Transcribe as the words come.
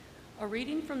A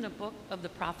reading from the book of the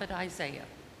prophet Isaiah.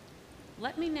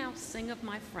 Let me now sing of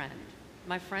my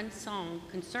friend's song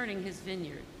concerning his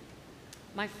vineyard.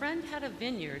 My friend had a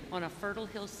vineyard on a fertile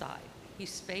hillside. He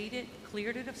spaded it,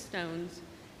 cleared it of stones,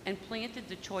 and planted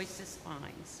the choicest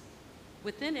vines.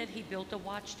 Within it he built a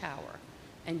watchtower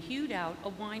and hewed out a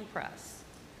winepress.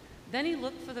 Then he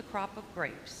looked for the crop of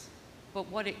grapes, but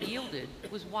what it yielded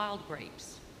was wild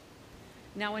grapes.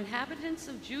 Now inhabitants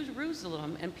of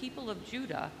Jerusalem and people of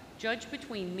Judah, judge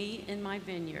between me and my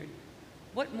vineyard.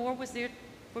 What more was there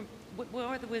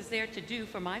to do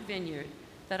for my vineyard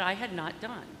that I had not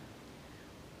done?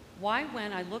 Why,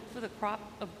 when I looked for the crop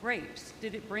of grapes,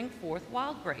 did it bring forth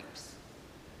wild grapes?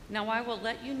 Now I will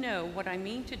let you know what I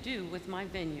mean to do with my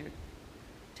vineyard.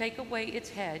 Take away its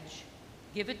hedge,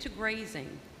 give it to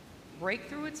grazing, break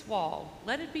through its wall,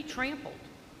 let it be trampled.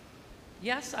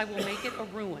 Yes, I will make it a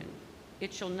ruin.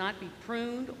 It shall not be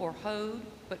pruned or hoed,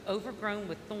 but overgrown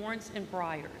with thorns and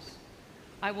briars.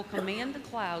 I will command the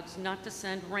clouds not to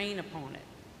send rain upon it.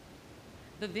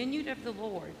 The vineyard of the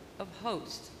Lord of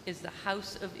hosts is the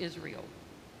house of Israel,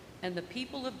 and the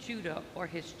people of Judah are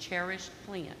his cherished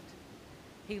plant.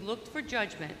 He looked for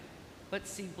judgment, but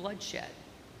see bloodshed,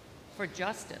 for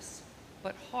justice,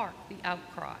 but hark the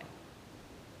outcry.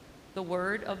 The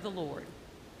word of the Lord.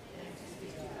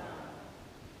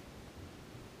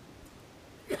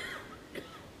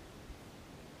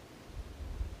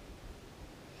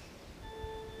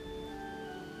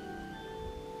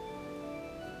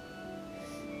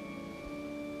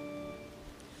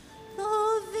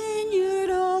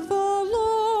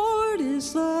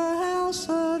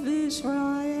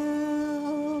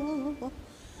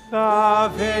 The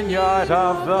vineyard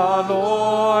of the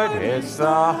Lord is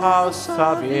the house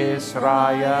of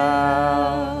Israel.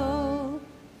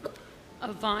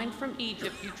 A vine from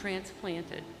Egypt you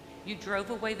transplanted. You drove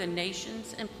away the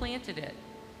nations and planted it.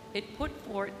 It put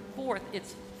forth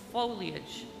its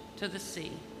foliage to the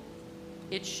sea.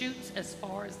 It shoots as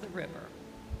far as the river.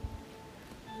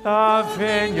 The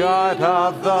vineyard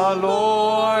of the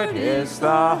Lord is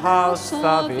the house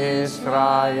of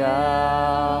Israel.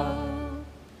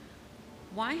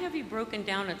 Why have you broken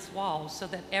down its walls so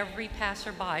that every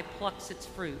passerby plucks its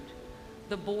fruit?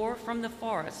 The boar from the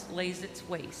forest lays its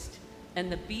waste,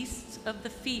 and the beasts of the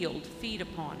field feed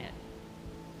upon it.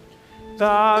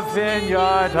 The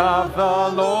vineyard of the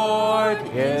Lord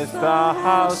is the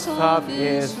house of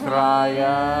Israel.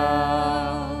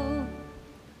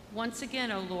 Once again,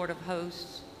 O Lord of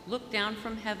hosts, look down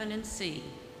from heaven and see.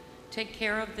 Take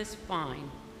care of this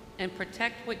vine, and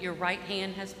protect what your right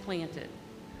hand has planted,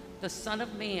 the Son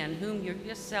of Man, whom you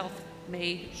yourself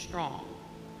made strong.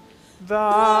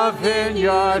 The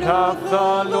vineyard of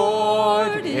the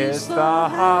Lord is the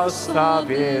house of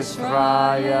Israel.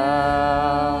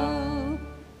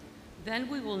 Then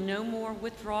we will no more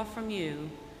withdraw from you.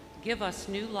 Give us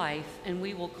new life, and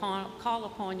we will call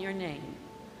upon your name.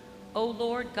 O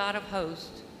Lord God of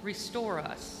hosts, restore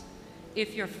us.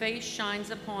 If your face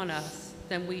shines upon us,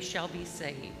 then we shall be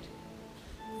saved.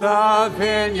 The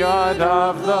vineyard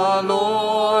of the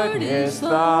Lord is the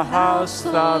house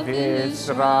of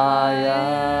Israel.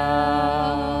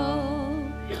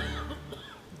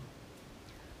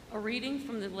 A reading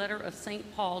from the letter of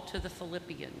St. Paul to the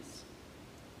Philippians.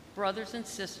 Brothers and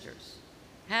sisters,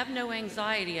 have no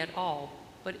anxiety at all,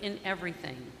 but in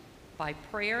everything, by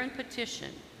prayer and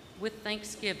petition, with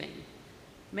thanksgiving,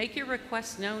 make your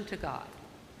requests known to God.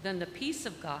 Then the peace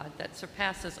of God that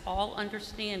surpasses all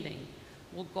understanding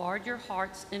will guard your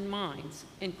hearts and minds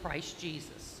in Christ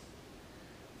Jesus.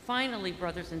 Finally,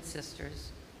 brothers and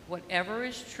sisters, whatever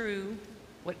is true,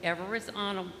 whatever is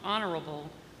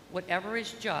honorable, whatever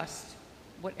is just,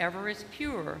 whatever is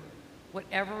pure,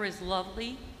 whatever is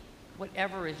lovely,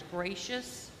 whatever is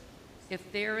gracious,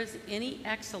 if there is any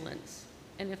excellence,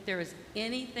 and if there is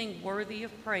anything worthy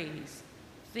of praise,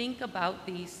 think about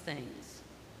these things.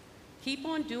 Keep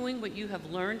on doing what you have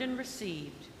learned and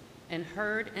received and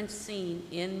heard and seen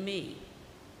in me.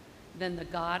 Then the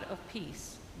God of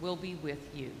peace will be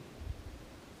with you.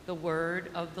 The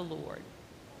word of the Lord.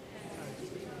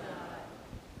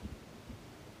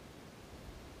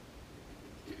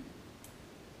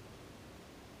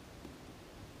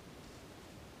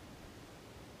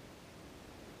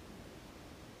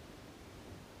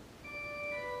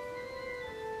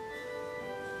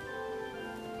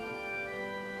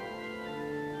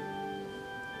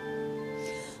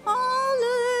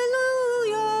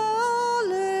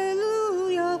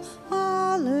 Hallelujah,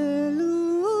 hallelujah,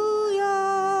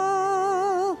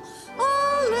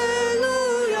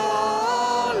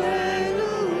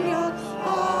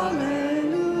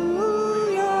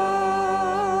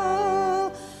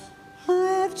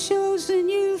 chosen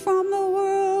you from the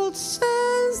world,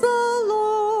 says the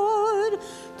Lord,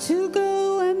 to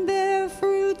go and bear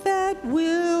fruit that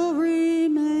will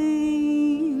remain.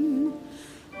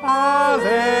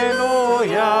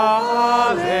 Alleluia,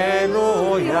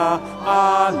 alleluia,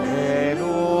 alleluia.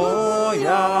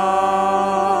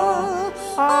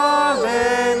 Alleluia,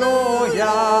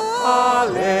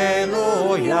 alleluia,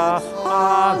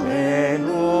 alleluia.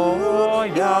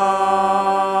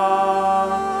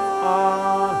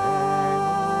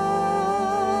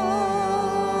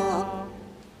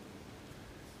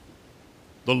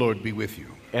 The Lord be with you.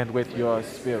 And with your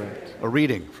spirit. A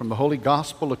reading from the Holy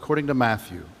Gospel according to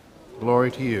Matthew. Glory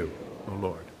to you, O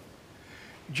Lord.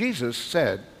 Jesus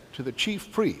said to the chief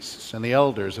priests and the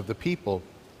elders of the people,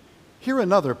 "Hear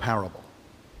another parable.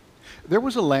 There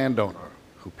was a landowner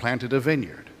who planted a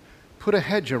vineyard, put a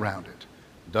hedge around it,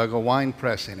 dug a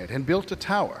winepress in it, and built a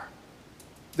tower.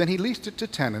 Then he leased it to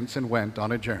tenants and went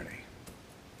on a journey.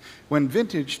 When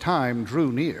vintage time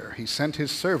drew near, he sent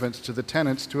his servants to the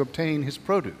tenants to obtain his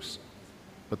produce.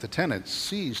 But the tenants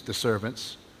seized the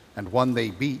servants, and one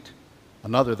they beat,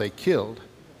 another they killed,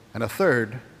 and a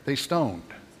third they stoned.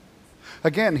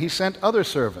 Again, he sent other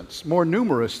servants, more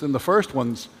numerous than the first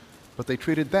ones, but they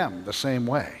treated them the same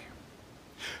way.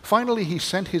 Finally, he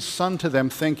sent his son to them,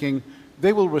 thinking,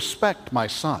 'They will respect my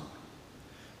son.'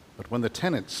 But when the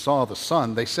tenants saw the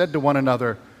son, they said to one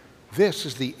another, 'This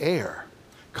is the heir.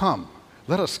 Come,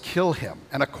 let us kill him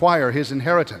and acquire his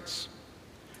inheritance.'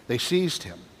 They seized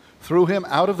him, threw him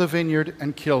out of the vineyard,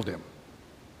 and killed him.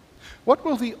 What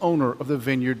will the owner of the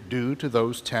vineyard do to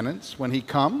those tenants when he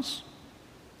comes?"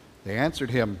 They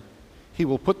answered him, "He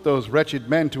will put those wretched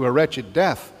men to a wretched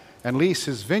death and lease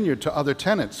his vineyard to other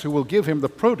tenants who will give him the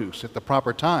produce at the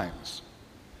proper times."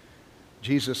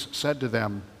 Jesus said to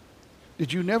them,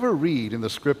 "Did you never read in the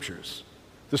Scriptures,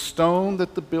 'The stone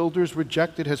that the builders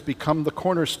rejected has become the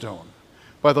cornerstone.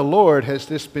 By the Lord has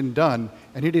this been done,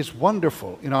 and it is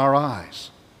wonderful in our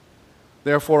eyes.'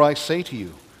 Therefore I say to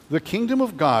you, the kingdom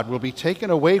of God will be taken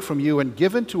away from you and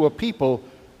given to a people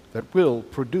that will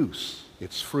produce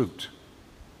its fruit."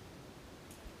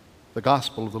 The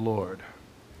Gospel of the Lord.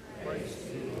 Praise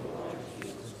to you, Lord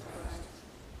Jesus Christ.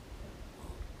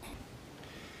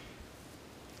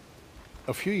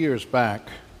 A few years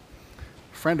back,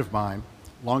 a friend of mine,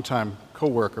 longtime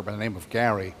co-worker by the name of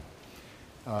Gary,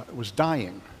 was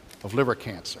dying of liver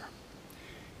cancer.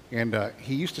 And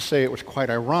he used to say it was quite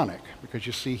ironic because,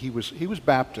 you see, he was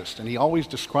Baptist, and he always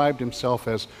described himself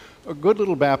as a good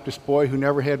little Baptist boy who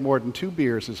never had more than 2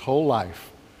 beers his whole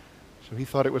life. So he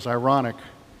thought it was ironic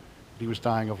that he was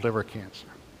dying of liver cancer.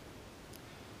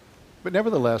 But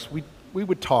nevertheless, we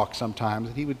would talk sometimes,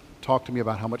 and he would talk to me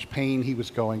about how much pain he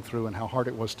was going through and how hard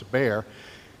it was to bear.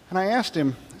 And I asked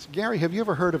him, I said, "Gary, have you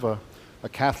ever heard of a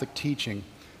Catholic teaching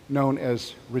known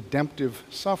as redemptive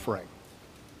suffering?"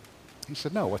 He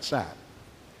said, "No, what's that?"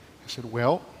 I said,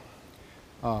 "Well,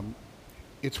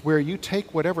 it's where you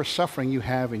take whatever suffering you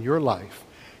have in your life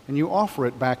and you offer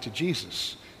it back to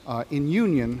Jesus in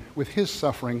union with his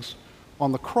sufferings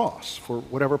on the cross for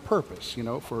whatever purpose,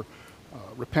 for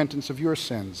repentance of your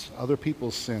sins, other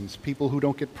people's sins, people who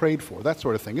don't get prayed for, that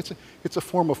sort of thing. It's a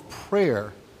form of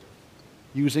prayer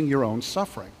using your own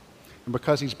suffering." And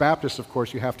because he's Baptist, of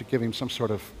course, you have to give him some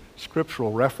sort of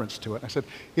scriptural reference to it. I said,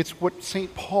 it's what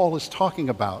St. Paul is talking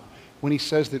about when he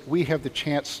says that we have the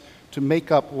chance to make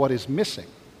up what is missing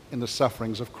in the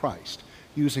sufferings of Christ,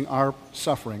 using our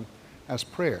suffering as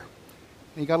prayer.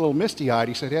 And he got a little misty-eyed.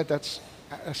 He said, "Yeah, that's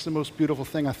the most beautiful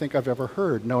thing I think I've ever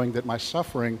heard, knowing that my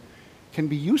suffering can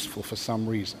be useful for some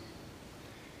reason."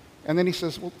 And then he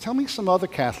says, "Well, tell me some other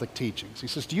Catholic teachings." He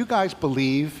says, "Do you guys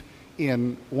believe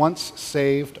in once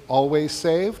saved, always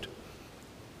saved?"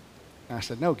 And I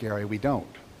said, "No, Gary, we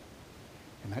don't."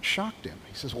 And that shocked him.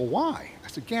 He says, "Well, why?" I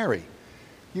said, "Gary,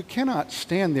 you cannot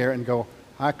stand there and go,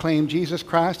 'I claim Jesus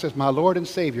Christ as my Lord and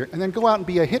Savior,' and then go out and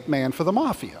be a hitman for the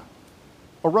mafia,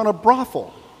 or run a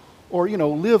brothel, or,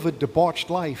 live a debauched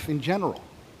life in general.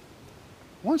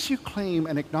 Once you claim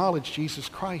and acknowledge Jesus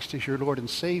Christ as your Lord and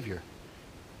Savior,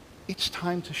 it's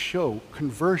time to show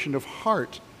conversion of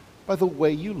heart by the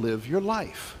way you live your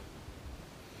life.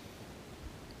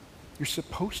 You're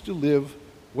supposed to live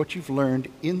what you've learned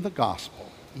in the gospel,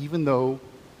 even though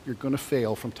you're going to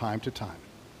fail from time to time.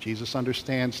 Jesus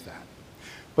understands that.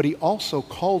 But he also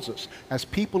calls us as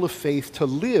people of faith to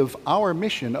live our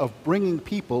mission of bringing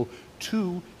people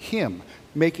to him,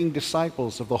 making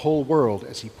disciples of the whole world,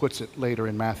 as he puts it later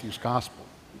in Matthew's gospel.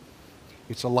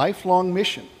 It's a lifelong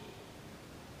mission.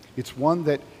 It's one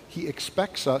that he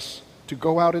expects us to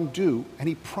go out and do, and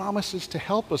he promises to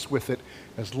help us with it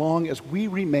as long as we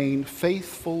remain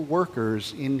faithful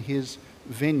workers in his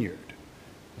vineyard,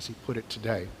 as he put it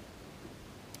today.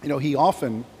 You know, he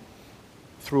often,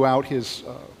 throughout his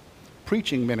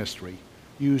preaching ministry,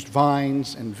 used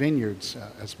vines and vineyards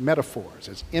as metaphors,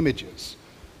 as images,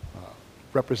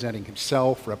 representing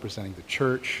himself, representing the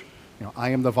church. You know, I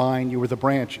am the vine, you are the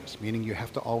branches, meaning you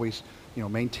have to always,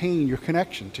 maintain your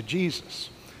connection to Jesus.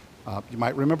 You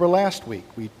might remember last week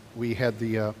we had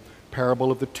the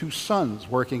parable of the two sons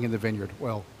working in the vineyard.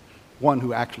 Well, one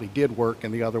who actually did work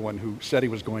and the other one who said he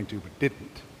was going to but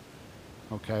didn't.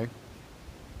 Okay?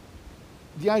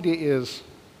 The idea is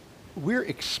we're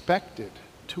expected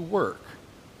to work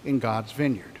in God's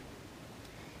vineyard.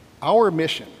 Our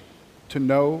mission to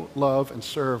know, love, and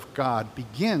serve God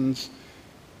begins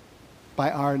by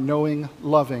our knowing,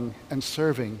 loving, and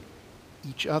serving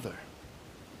each other,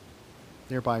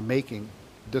 thereby making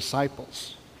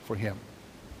disciples for him.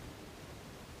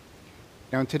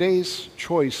 Now, in today's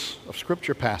choice of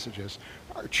scripture passages,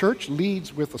 our church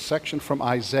leads with a section from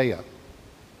Isaiah,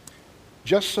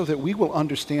 just so that we will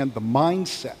understand the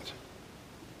mindset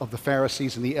of the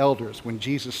Pharisees and the elders when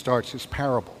Jesus starts his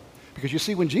parable. Because you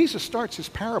see, when Jesus starts his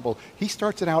parable, he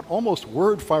starts it out almost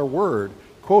word for word,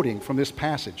 quoting from this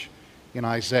passage in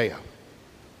Isaiah.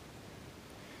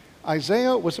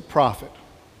 Isaiah was a prophet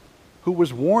who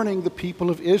was warning the people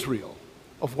of Israel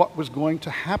of what was going to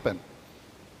happen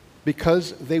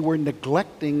because they were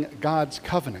neglecting God's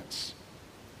covenants.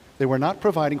 They were not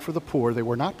providing for the poor, they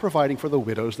were not providing for the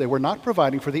widows, they were not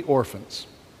providing for the orphans.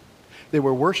 They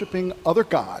were worshiping other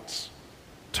gods,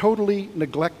 totally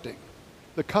neglecting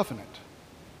the covenant.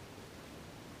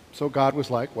 So God was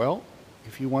like, well,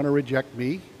 if you want to reject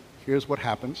me, here's what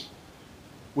happens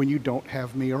when you don't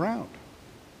have me around.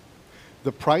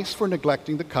 The price for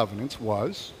neglecting the covenants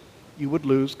was you would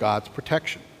lose God's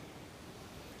protection.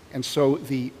 And so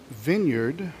the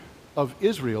vineyard of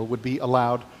Israel would be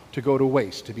allowed to go to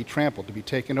waste, to be trampled, to be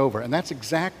taken over. And that's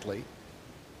exactly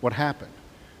what happened.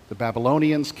 The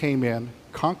Babylonians came in,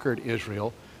 conquered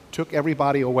Israel, took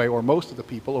everybody away, or most of the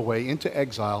people away, into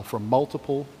exile for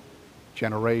multiple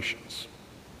generations.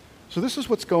 So this is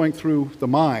what's going through the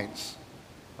minds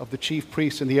of the chief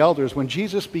priests and the elders when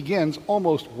Jesus begins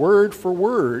almost word for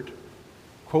word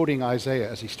quoting Isaiah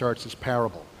as he starts his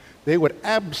parable. They would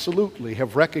absolutely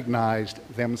have recognized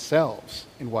themselves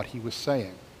in what he was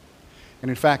saying.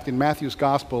 And in fact, in Matthew's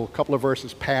gospel, a couple of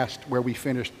verses past where we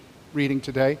finished reading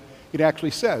today, it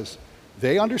actually says,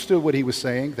 they understood what he was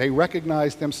saying, they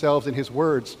recognized themselves in his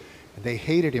words, and they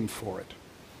hated him for it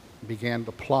and began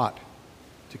to plot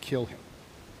to kill him.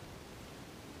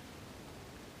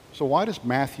 So why does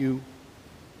Matthew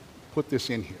put this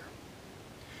in here?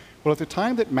 Well, at the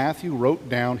time that Matthew wrote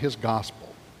down his gospel,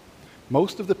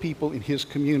 most of the people in his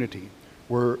community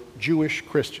were Jewish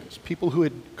Christians, people who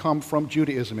had come from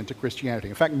Judaism into Christianity.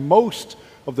 In fact, most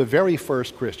of the very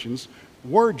first Christians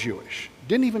were Jewish,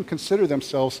 didn't even consider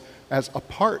themselves as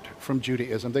apart from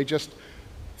Judaism. They just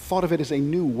thought of it as a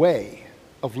new way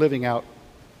of living out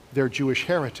their Jewish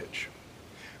heritage.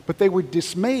 But they were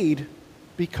dismayed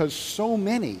because so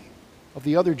many of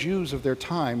the other Jews of their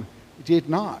time did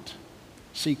not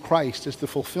see Christ as the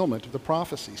fulfillment of the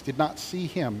prophecies, did not see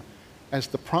him as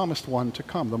the promised one to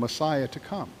come, the Messiah to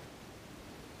come.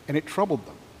 And it troubled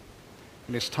them.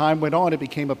 And as time went on, it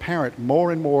became apparent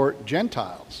more and more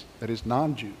Gentiles, that is,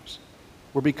 non-Jews,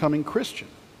 were becoming Christian.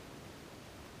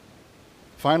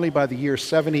 Finally, by the year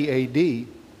 70 AD,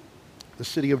 the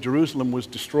city of Jerusalem was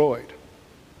destroyed.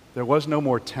 There was no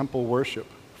more temple worship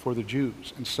for the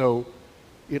Jews. And so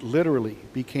it literally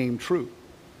became true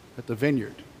that the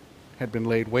vineyard had been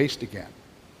laid waste again,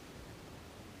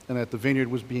 and that the vineyard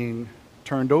was being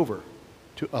turned over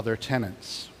to other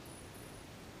tenants.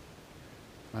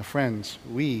 My friends,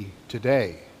 we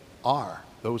today are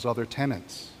those other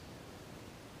tenants.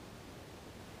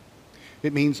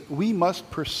 It means we must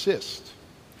persist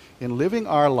in living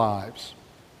our lives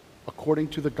according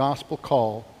to the gospel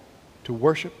call to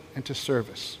worship and to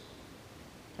service.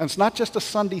 And it's not just a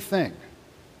Sunday thing,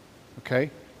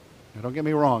 okay? Now, don't get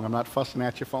me wrong, I'm not fussing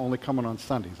at you for only coming on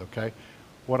Sundays, okay?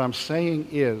 What I'm saying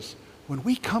is, when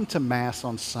we come to Mass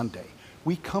on Sunday,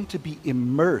 we come to be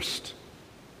immersed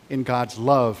in God's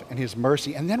love and his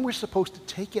mercy, and then we're supposed to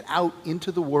take it out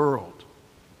into the world.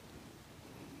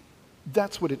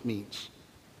 That's what it means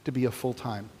to be a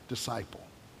full-time disciple.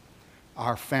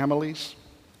 Our families,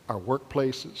 our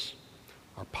workplaces,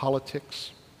 our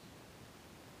politics,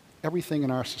 everything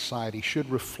in our society should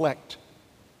reflect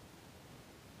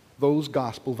those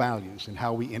gospel values and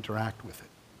how we interact with it.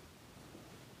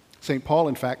 St. Paul,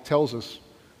 in fact, tells us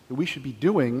that we should be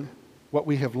doing what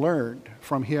we have learned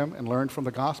from him and learned from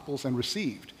the Gospels and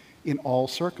received in all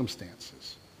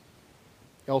circumstances.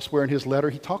 Elsewhere in his letter,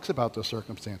 he talks about those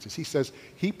circumstances. He says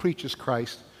he preaches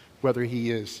Christ whether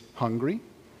he is hungry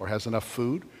or has enough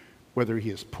food, whether he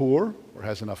is poor or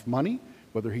has enough money,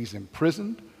 whether he's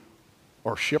imprisoned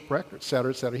or shipwrecked, et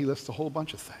cetera, et cetera. He lists a whole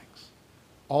bunch of things.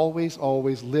 Always,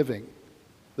 always living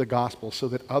the gospel so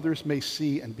that others may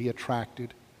see and be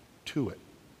attracted to it.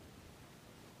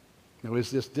 Now,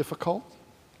 is this difficult?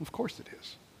 Of course it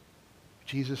is.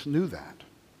 Jesus knew that.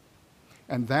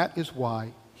 And that is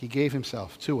why he gave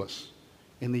himself to us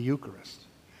in the Eucharist,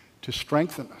 to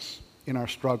strengthen us in our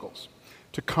struggles,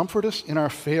 to comfort us in our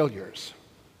failures,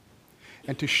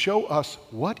 and to show us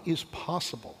what is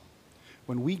possible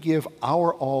when we give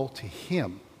our all to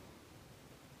him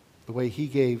the way he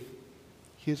gave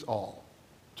his all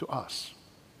to us.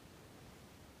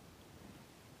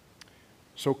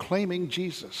 So claiming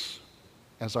Jesus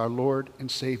as our Lord and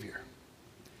Savior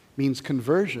means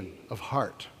conversion of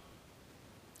heart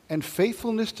and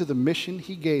faithfulness to the mission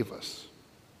he gave us,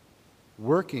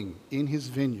 working in his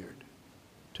vineyard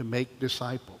to make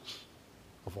disciples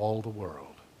of all the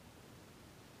world.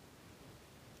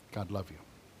 God love you.